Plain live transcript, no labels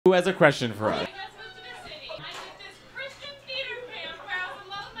Who has a question for us? I just moved to the city. I did this Christian theater camp where I was in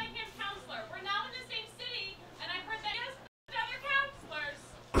love with my camp counselor. We're now in the same city, and I've heard that yes, other counselors.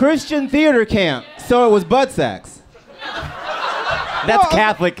 Christian theater camp. So it was butt sex. That's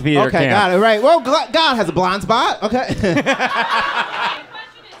Catholic theater Okay, camp. got it. Right. Well, God has a blind spot. Okay. My question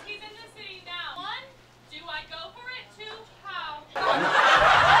is, he's in the city now. 1, do I go for it? 2, how?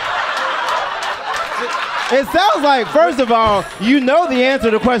 It sounds like, first of all, you know the answer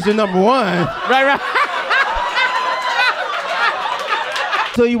to question number 1. Right.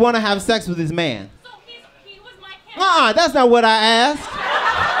 So you want to have sex with this man? So he was my camp. That's not what I asked.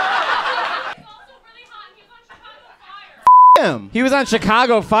 He's also really hot, and he was on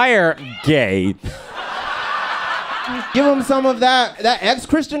Chicago Fire. Him. He was on Chicago Fire. Gay. Give him some of that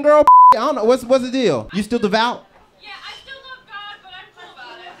ex-Christian girl. I don't know. What's the deal? You still devout?